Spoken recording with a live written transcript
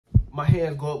my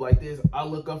hands go up like this. I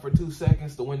look up for 2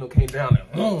 seconds. The window came down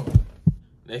and boom.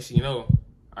 Next thing you know,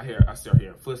 I start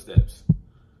hearing footsteps.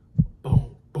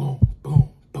 Boom, boom, boom,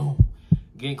 boom.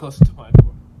 Getting closer to my door.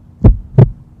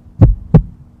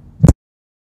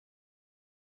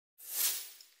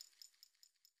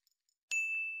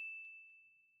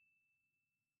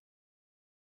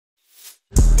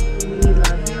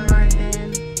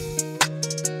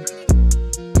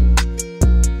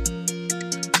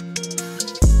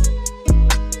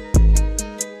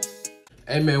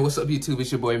 Hey man, what's up YouTube? It's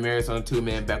your boy Merius on the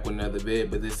 2-man back with another vid,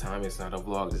 but this time it's not a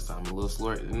vlog. This time a little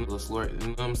slort, you know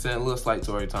what I'm saying? A little slight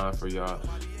story time for y'all,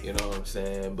 you know what I'm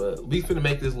saying? But we finna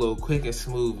make this a little quick and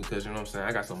smooth because, you know what I'm saying,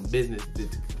 I got some business to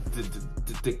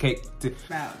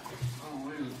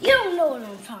You don't know what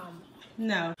I'm talking about.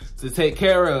 No. To take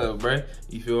care of, bruh.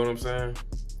 You feel what I'm saying?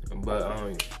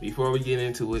 But before we get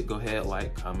into it, go ahead,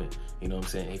 like, comment, you know what I'm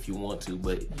saying, if you want to,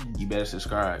 but you better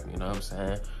subscribe, you know what I'm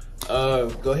saying?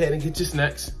 Go ahead and get your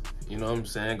snacks. You know what I'm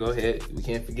saying? Go ahead. We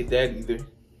can't forget that either.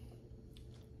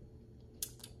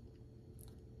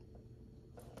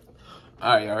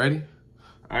 All right, y'all ready?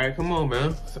 All right, come on,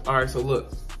 man. All right, so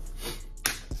look.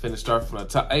 Finna start from the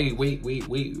top. Hey,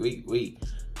 wait.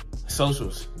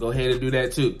 Socials. Go ahead and do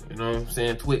that too. You know what I'm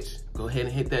saying? Twitch. Go ahead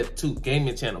and hit that too.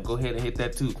 Gaming channel. Go ahead and hit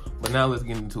that too. But now let's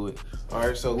get into it. All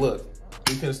right, so look.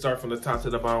 We can start from the top to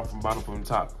the bottom, from bottom from the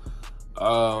top.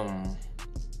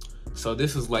 So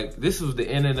this was the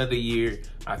ending of the year,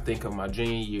 I think, of my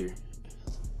junior year.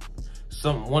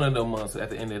 One of them months at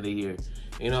the end of the year.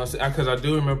 You know, because I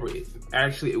do remember,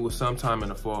 actually it was sometime in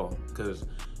the fall. Because,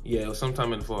 yeah, it was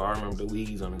sometime in the fall. I remember the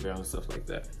leaves on the ground and stuff like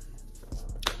that.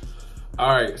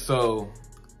 All right, so,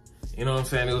 you know what I'm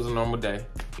saying? It was a normal day.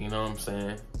 You know what I'm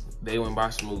saying? They went by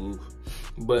smooth.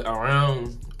 But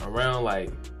around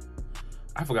like,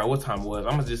 I forgot what time it was.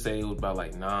 I'm going to just say it was about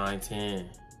like 9, 10.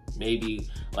 Maybe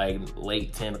like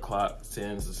late 10 o'clock,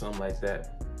 10s or something like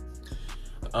that.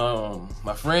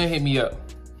 My friend hit me up.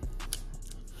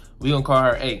 We gonna call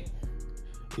her A.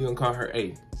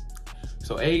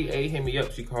 So A hit me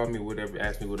up. She called me, whatever,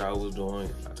 asked me what I was doing.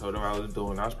 I told her I was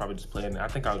doing. I was probably just playing. I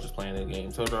think I was just playing the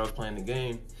game. Told her I was playing the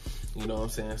game. You know what I'm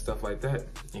saying? Stuff like that.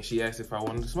 And she asked if I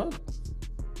wanted to smoke.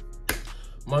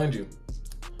 Mind you,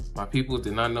 my people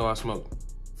did not know I smoked. You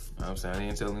know what I'm saying? I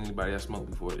didn't tell anybody I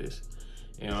smoked before this.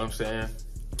 You know what I'm saying?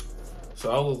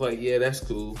 So I was like, yeah, that's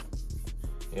cool.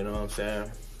 You know what I'm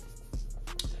saying?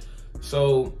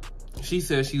 So she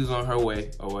said she was on her way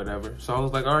or whatever. So I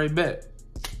was like, all right, bet.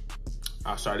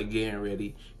 I started getting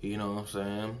ready, you know what I'm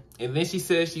saying? And then she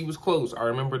said she was close. I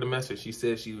remember the message. She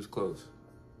said she was close.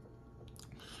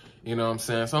 You know what I'm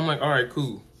saying? So I'm like, all right,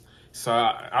 cool. So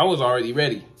I was already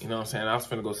ready. You know what I'm saying? I was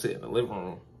finna go sit in the living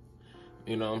room.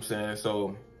 You know what I'm saying?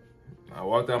 So I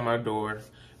walked out my door.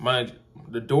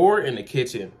 The door in the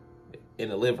kitchen in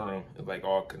the living room is like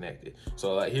all connected.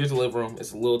 So like here's the living room,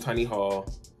 it's a little tiny hall,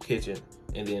 kitchen,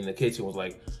 and then the kitchen was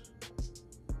like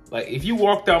if you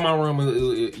walked out my room,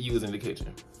 you was in the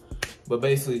kitchen. But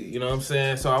basically, you know what I'm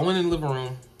saying? So I went in the living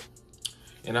room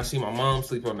and I see my mom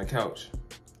sleep on the couch.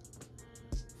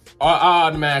 I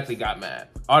automatically got mad.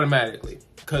 Automatically.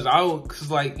 Cause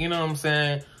like, you know what I'm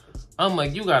saying? I'm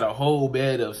like, you got a whole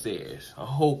bed upstairs, a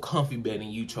whole comfy bed,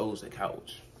 and you chose the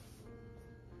couch.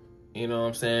 You know what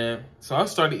I'm saying? So I'm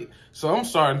starting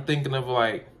thinking of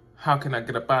like, how can I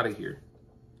get up out of here?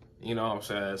 You know what I'm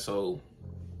saying?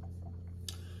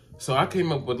 So I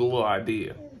came up with a little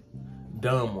idea,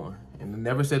 dumb one, and I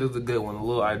never said it was a good one, a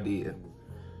little idea.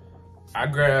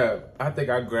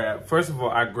 First of all,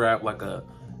 I grabbed like a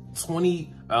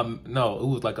 20, no, it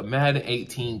was like a Madden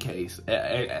 18 case,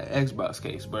 Xbox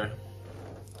case, bro.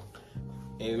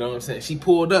 And you know what I'm saying? She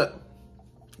pulled up.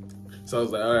 So I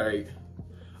was like, all right.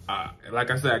 Like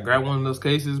I said, I grabbed one of those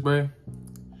cases, bro.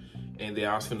 And then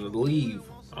I was finna leave.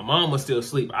 My mom was still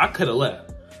asleep. I could have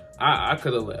left. I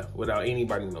could have left without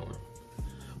anybody knowing.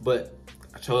 But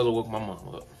I chose to wake my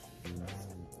mom up.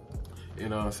 You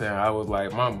know what I'm saying? I was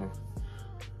like, Mama,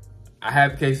 I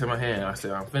had the case in my hand. I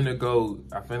said, I'm finna go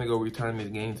return this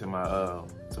game to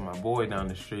my boy down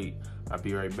the street. I'll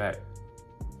be right back.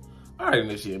 I already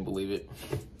knew she didn't believe it.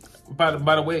 By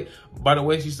the way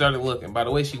she started looking, by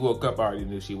the way she woke up, I already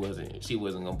knew she wasn't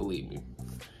gonna believe me.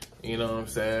 You know what I'm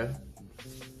saying?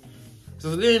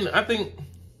 So then I think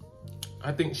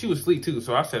she was asleep too,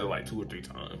 so I said it like 2 or 3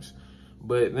 times.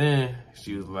 But then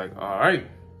she was like, all right.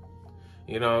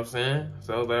 You know what I'm saying?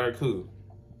 So I was like, all right, cool.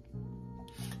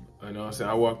 You know what I'm saying?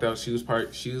 I walked out, she was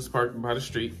parked by the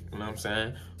street, you know what I'm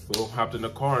saying? We hopped in the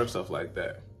car and stuff like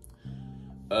that.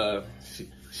 A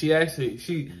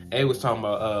was talking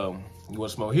about You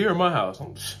want to smoke here or my house?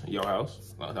 Your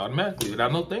house. Automatically,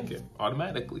 without no thinking.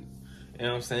 Automatically. You know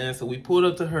what I'm saying? So we pulled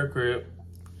up to her crib.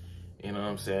 You know what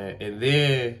I'm saying? And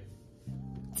then,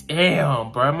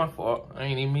 damn, bro, my fault. I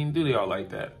ain't even mean to do y'all like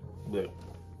that. But,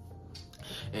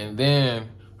 and then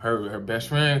her best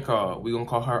friend called. We gonna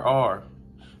call her R.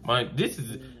 This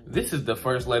is the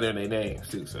first letter in their name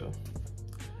too. So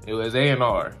it was A and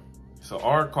R. So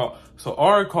R called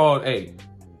A.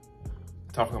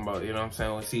 Talking about, you know what I'm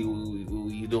saying, let's see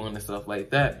what you doing and stuff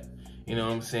like that. You know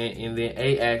what I'm saying? And then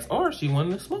A asked R, she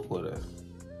wanted to smoke with us.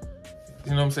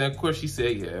 You know what I'm saying? Of course she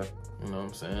said yeah. You know what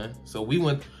I'm saying? So we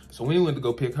went to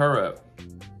go pick her up.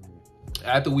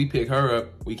 After we picked her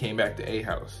up, we came back to A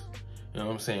house. You know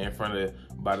what I'm saying? In front of,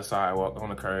 by the sidewalk on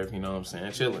the curve, you know what I'm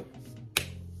saying? Chilling.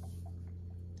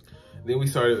 Then we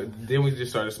just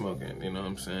started smoking, you know what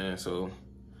I'm saying? So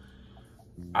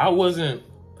I'm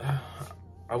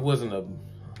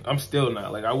still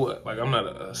not, like I'm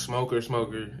not a smoker,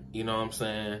 you know what I'm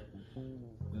saying?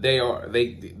 They are,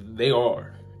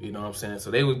 you know what I'm saying?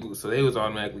 So they was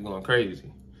automatically going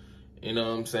crazy. You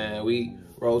know what I'm saying? We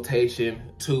rotation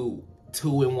 2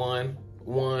 and 1,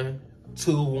 1,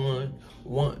 2, 1,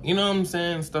 1. You know what I'm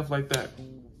saying? Stuff like that.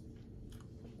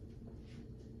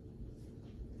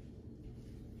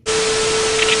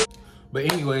 But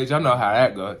anyways, y'all know how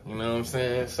that go. You know what I'm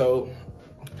saying? So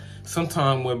some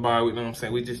time went by, you know what I'm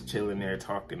saying? We just chilling there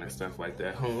talking and stuff like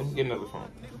that. Let me get another phone.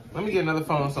 Let me get another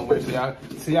phone somewhere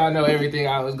so y'all know everything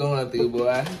I was going through,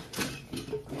 boy.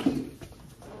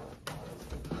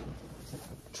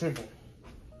 Tripping.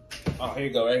 Oh, here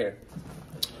you go, right here.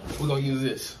 We're gonna use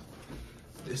this.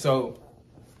 So,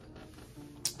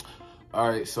 all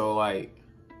right, so like,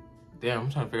 damn, I'm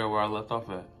trying to figure out where I left off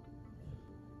at.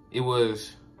 It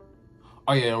was,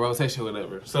 oh yeah, in rotation,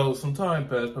 whatever. So some time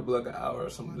passed, probably like an hour or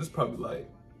something. It's probably like,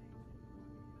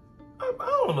 I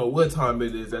don't know what time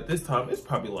it is at this time. It's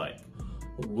probably like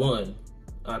 1,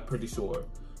 I'm pretty sure.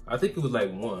 I think it was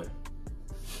like 1.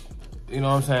 You know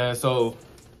what I'm saying? So,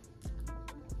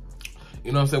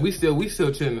 you know what I'm saying? We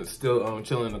still chilling in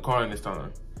the car in this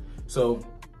time. So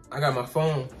I got my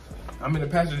phone. I'm in the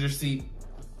passenger seat.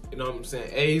 You know what I'm saying?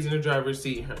 A's in the driver's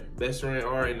seat. Her best friend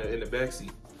R in the back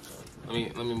seat.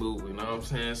 Let me move. You know what I'm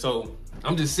saying? So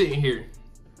I'm just sitting here,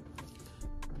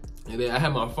 and then I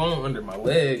had my phone under my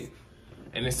leg,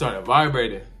 and it started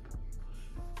vibrating.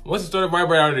 Once it started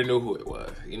vibrating, I already knew who it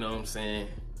was. You know what I'm saying?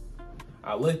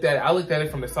 I looked at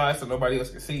it from the side so nobody else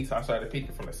could see. So I started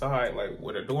peeking from the side, like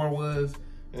where the door was.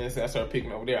 And then I started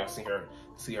peeking over there. I see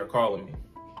her calling me.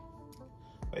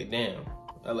 Like, damn,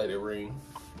 I let it ring.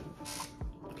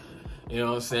 You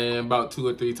know what I'm saying? About 2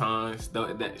 or 3 times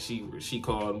that she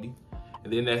called me.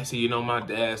 And then next thing you know, my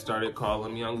dad started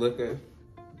calling me. I'm looking.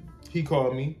 He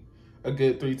called me a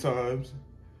good 3 times.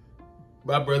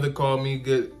 My brother called me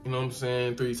good, you know what I'm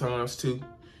saying, 3 times too.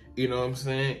 You know what I'm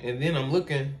saying? And then I'm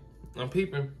looking. I'm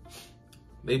peeping.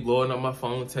 They blowing up my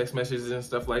phone, text messages and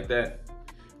stuff like that.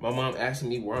 My mom asking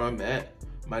me where I'm at.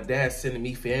 My dad sending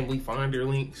me family finder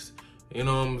links. You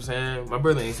know what I'm saying? My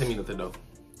brother ain't sent me nothing though.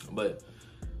 But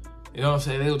you know what I'm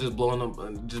saying? They were just blowing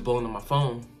up my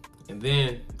phone. And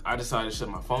then I decided to shut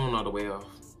my phone all the way off.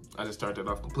 I just turned it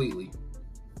off completely.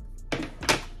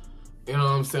 You know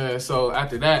what I'm saying? So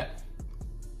after that,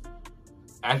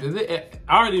 I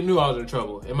already knew I was in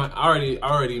trouble. I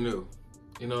already knew.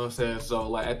 You know what I'm saying? So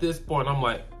like at this point, I'm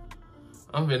like,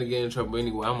 I'm gonna get in trouble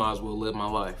anyway. I might as well live my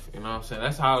life. You know what I'm saying?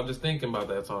 That's how I was just thinking about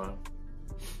that time.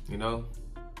 You know?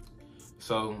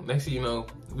 So next thing you know,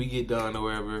 we get done or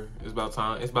wherever. It's about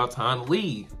time to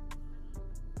leave.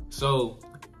 So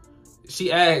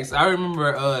she asked, I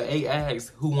remember A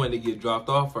asked who wanted to get dropped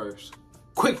off first.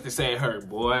 Quick to say her,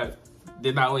 boy.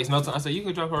 Did not waste no time. I said, you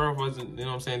can drop her off, you know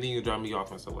what I'm saying? Then you can drop me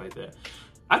off and stuff like that.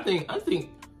 I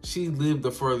think she lived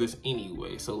the furthest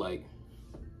anyway. So like,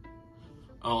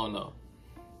 I don't know.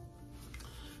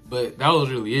 But that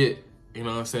was really it. You know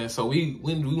what I'm saying? So we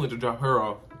went to drop her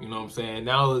off. You know what I'm saying?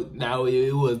 Now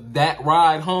it was that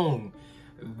ride home.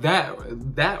 That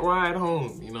ride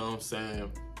home. You know what I'm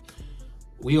saying?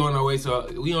 We on our way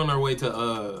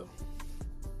to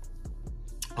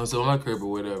also my crib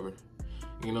or whatever.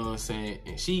 You know what I'm saying?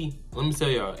 And let me tell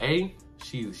y'all,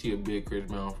 she a big Chris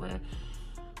Brown fan.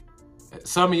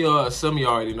 Some of y'all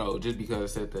already know just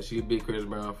because I said that. She a big Chris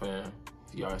Brown fan.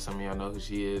 Some of y'all know who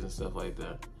she is and stuff like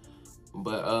that.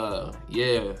 But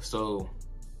yeah, so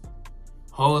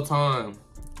whole time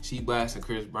she blasting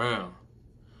Chris Brown.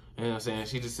 You know what I'm saying?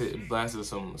 She just blasted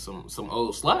some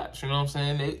old slaps, you know what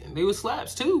I'm saying? They were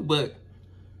slaps too, but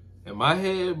in my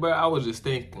head, bro, I was just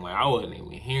thinking, like, I wasn't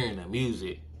even hearing the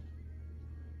music.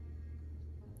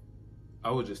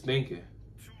 I was just thinking.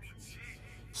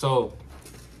 So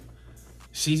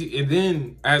and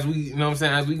then as we, you know what I'm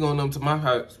saying, as we going up to my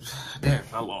house, damn,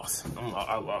 I lost.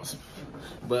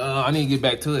 But I need to get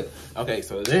back to it. Okay,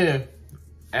 so then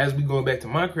as we going back to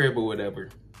my crib or whatever,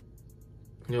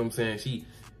 you know what I'm saying,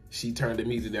 she turned the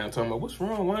music down, talking about, what's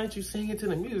wrong? Why aren't you singing to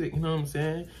the music? You know what I'm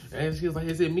saying? And she was like,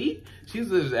 is it me? She was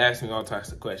just asking me all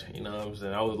types of questions, you know what I'm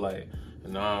saying? I was like,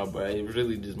 nah, but it was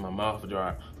really just my mouth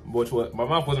dry. My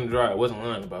mouth wasn't dry, I wasn't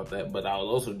lying about that, but I was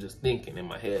also just thinking in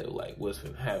my head, like, what's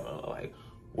gonna happen? Like,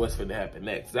 what's gonna happen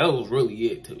next? That was really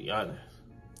it, to be honest.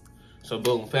 So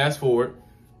boom, fast forward,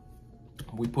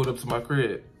 we put up to my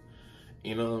crib.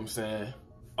 You know what I'm saying?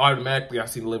 Automatically, I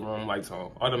see the living room lights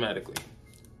on, automatically.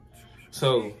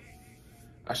 So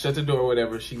I shut the door or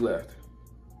whatever, she left.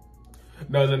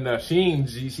 No, she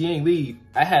ain't leave.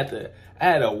 I had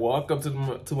to walk up to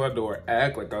my door,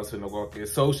 act like I was finna walk in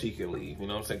so she could leave, you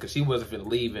know what I'm saying? Cause she wasn't finna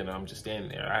leave and I'm just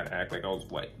standing there. I had to act like I was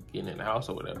like getting in the house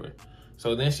or whatever.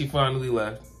 So then she finally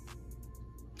left.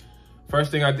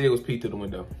 First thing I did was peek through the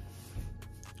window.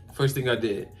 First thing I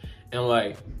did. And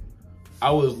like, I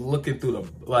was looking through the,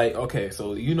 like, okay,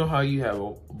 so you know how you have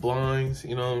blinds,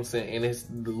 you know what I'm saying? And it's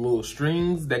the little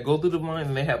strings that go through the blinds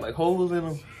and they have like holes in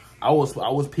them. I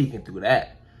was peeking through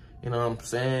that. You know what I'm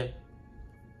saying?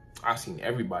 I seen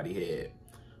everybody head.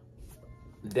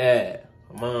 Dad,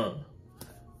 mom,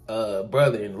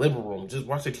 brother in the living room, just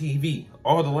watching TV,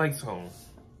 all the lights on.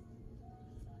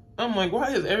 I'm like,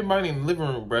 why is everybody in the living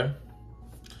room, bruh?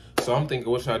 So I'm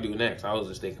thinking, what should I do next? I was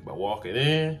just thinking about walking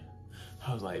in.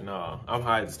 I was like, nah, I'm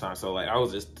high this time. So like, I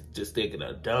was just thinking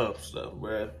of dumb stuff,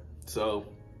 bruh. So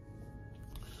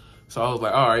I was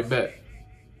like, all right, bet.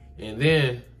 And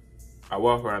then I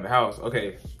walk around the house.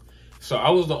 Okay, so I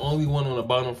was the only one on the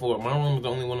bottom floor. My room was the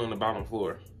only one on the bottom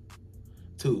floor.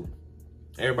 2.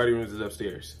 Everybody's room is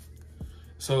upstairs.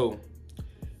 So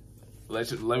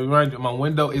let me remind you, my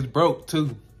window is broke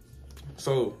too.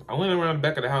 So I went around the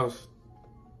back of the house.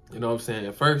 You know what I'm saying?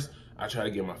 At first, I try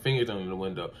to get my fingers under the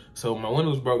window. So my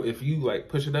window's broke. If you like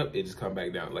push it up, it just come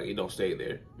back down. Like it don't stay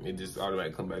there. It just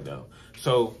automatically come back down.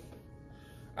 So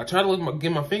I try to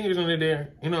get my fingers under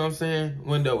there. You know what I'm saying?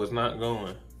 Window is not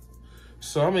going.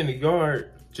 So I'm in the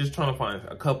yard just trying to find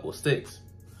a couple of sticks.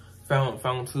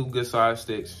 Found 2 good sized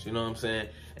sticks. You know what I'm saying?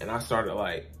 And I started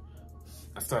like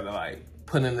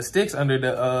putting the sticks under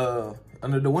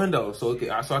the window so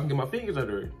I can get my fingers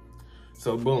under it.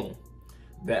 So boom.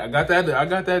 I got that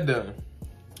done.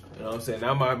 You know what I'm saying?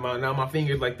 Now my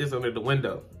fingers like this under the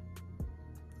window.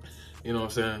 You know what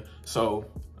I'm saying? So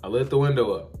I lit the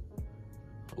window up.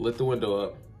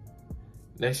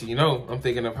 Next thing you know, I'm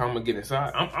thinking of how I'm gonna get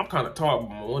inside. I'm kind of tall, but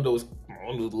my window's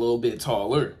a little bit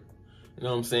taller. You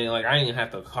know what I'm saying? Like I didn't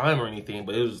have to climb or anything,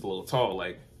 but it was just a little tall,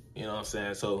 like, you know what I'm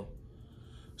saying? So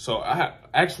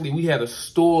we had a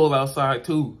stool outside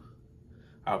too.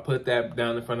 I put that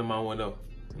down in front of my window.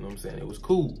 You know what I'm saying? It was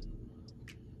cool.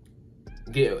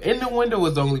 Yeah, in the window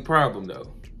was the only problem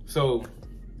though. So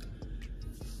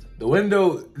the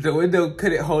window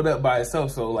couldn't hold up by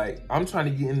itself. So like I'm trying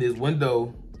to get in this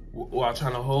window while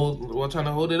trying to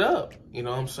hold it up. You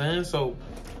know what I'm saying? So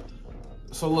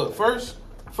look, first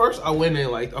I went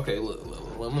in like, okay, look,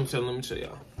 let me show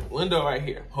y'all. Window right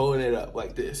here, holding it up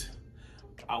like this.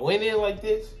 I went in like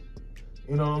this.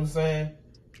 You know what I'm saying?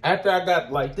 After I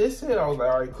got like this hit, I was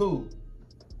like, all right, cool.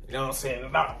 You know what I'm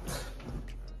saying?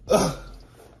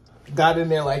 Got in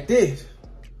there like this.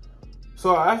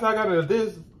 So after I got into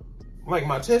this, like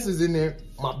my chest is in there,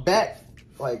 my back,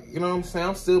 like, you know what I'm saying?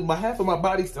 I'm still, my half of my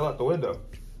body's still out the window.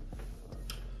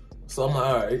 So I'm like,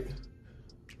 all right.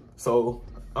 So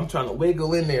I'm trying to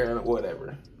wiggle in there and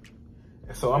whatever.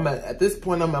 And so at this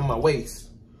point, I'm at my waist.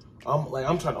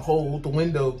 I'm trying to hold the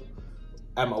window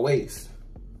at my waist.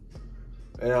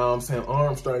 And you know what I'm saying?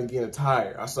 Arms starting to get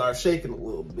tired. I started shaking a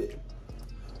little bit.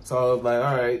 So I was like,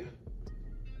 all right.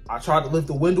 I tried to lift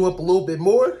the window up a little bit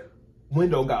more.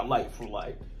 Window got light for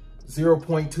like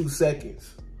 0.2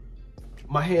 seconds.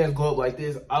 My hands go up like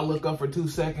this. I look up for 2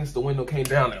 seconds. The window came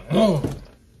down and boom,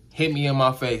 hit me in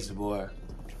my face, boy.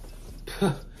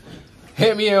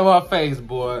 Hit me in my face,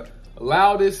 boy.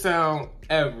 Loudest sound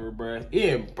ever, bruh. It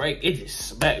didn't break. It just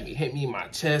smacked me. Hit me in my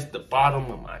chest, the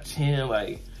bottom of my chin,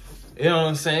 like, you know what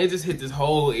I'm saying? It just hit this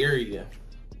whole area.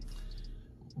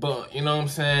 But, you know what I'm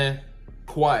saying?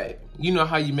 Quiet. You know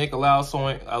how you make a loud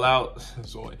sound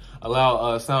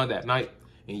at night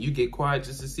and you get quiet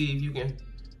just to see if you can,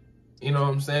 you know what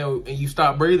I'm saying? And you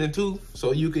stop breathing too,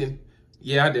 so you can,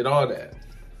 yeah, I did all that.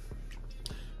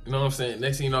 You know what I'm saying?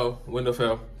 Next thing you know, window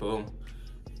fell, boom.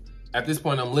 At this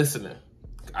point, I'm listening.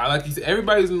 Like you said,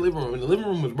 everybody's in the living room, and the living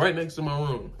room was right next to my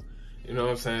room. You know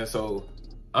what I'm saying? So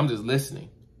I'm just listening.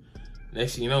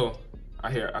 Next thing you know,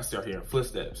 I start hearing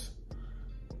footsteps.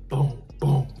 Boom,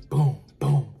 boom, boom,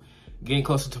 boom. Getting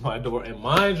closer to my door. And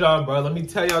mind y'all, bro, let me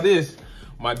tell y'all this.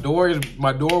 My door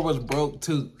was broke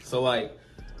too. So like,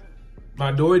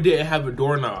 my door didn't have a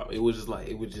doorknob. It was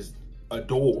just a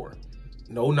door,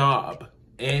 no knob.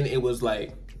 And it was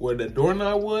like, where the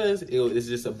doorknob was, it's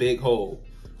just a big hole.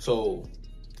 So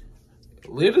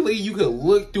literally you could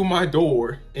look through my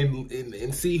door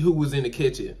and see who was in the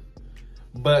kitchen.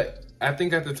 But I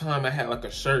think at the time I had like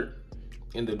a shirt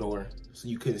in the door, so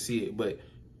you couldn't see it. But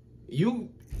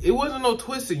it wasn't no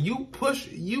twisting. You push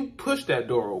that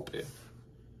door open.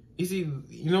 You see,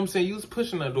 you know what I'm saying? You was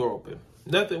pushing that door open.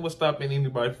 Nothing was stopping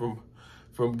anybody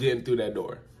from getting through that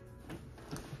door.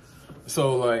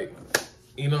 So like,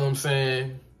 you know what I'm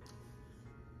saying?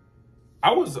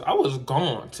 I was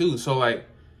gone too. So like,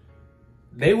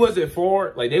 they wasn't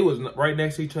far, like they was right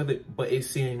next to each other, but it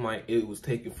seemed like it was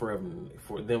taking forever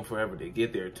to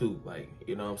get there too. Like,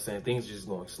 you know what I'm saying? Things just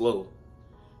going slow.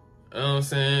 You know what I'm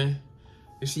saying?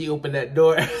 And she opened that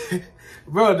door.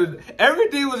 Bro,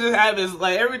 everything was just happening,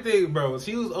 like everything, bro.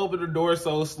 She was opening the door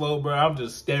so slow, bro. I'm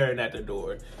just staring at the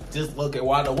door, just looking.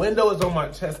 While the window is on my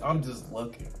chest, I'm just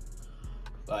looking.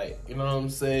 Like, you know what I'm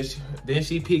saying? Then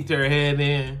she peeked her head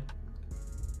in.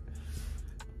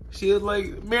 She was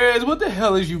like, Merius, what the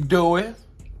hell is you doing?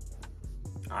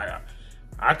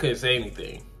 I couldn't say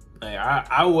anything. Like,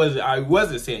 I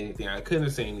wasn't saying anything. I couldn't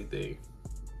say anything.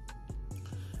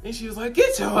 And she was like,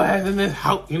 get your ass in this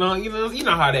house. You know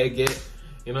how they get.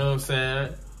 You know what I'm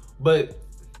saying? But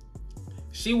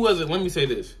she wasn't, let me say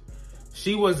this.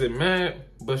 She wasn't mad,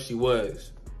 but she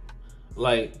was.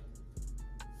 Like,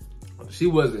 she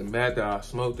wasn't mad that I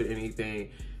smoked or anything.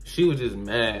 She was just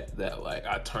mad that, like,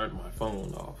 I turned my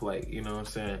phone off. Like, you know what I'm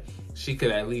saying? She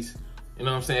could at least, you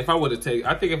know what I'm saying? If I would have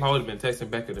I think if I would have been texting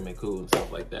back, it would have been cool and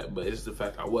stuff like that. But it's the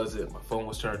fact I wasn't. My phone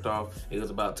was turned off. It was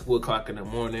about 2 o'clock in the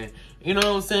morning. You know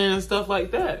what I'm saying? Stuff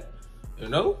like that. You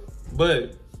know?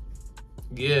 But,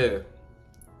 yeah.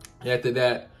 After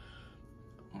that,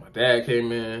 my dad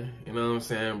came in. You know what I'm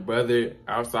saying? Brother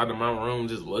outside of my room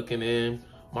just looking in.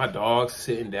 My dog's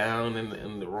sitting down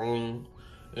in the room.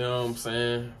 You know what I'm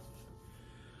saying?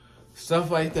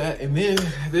 Stuff like that. And then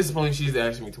at this point, she's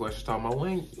asking me questions, talking about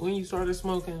when you started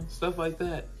smoking, stuff like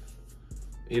that.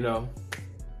 You know?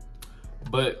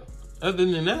 But other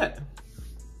than that,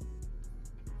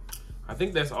 I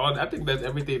think that's all. I think that's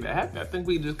everything that happened. I think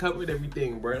we just covered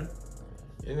everything, bruh.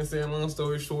 You know what I'm saying? Long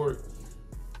story short,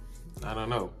 I don't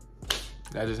know.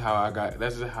 That's just how I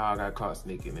got caught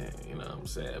sneaking in. You know what I'm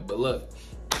saying? But look.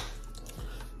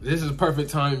 This is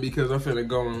perfect timing because I'm finna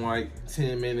go in like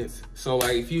 10 minutes. So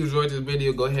like, if you enjoyed this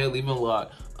video, go ahead, leave a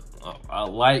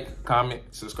like, comment,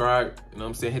 subscribe. You know what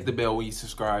I'm saying? Hit the bell when you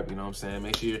subscribe. You know what I'm saying?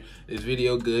 Make sure this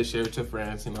video good. Share it to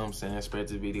friends. You know what I'm saying? Spread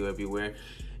this video everywhere.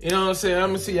 You know what I'm saying? I'm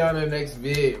gonna see y'all in the next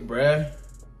vid, bruh.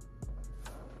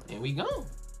 And we gone.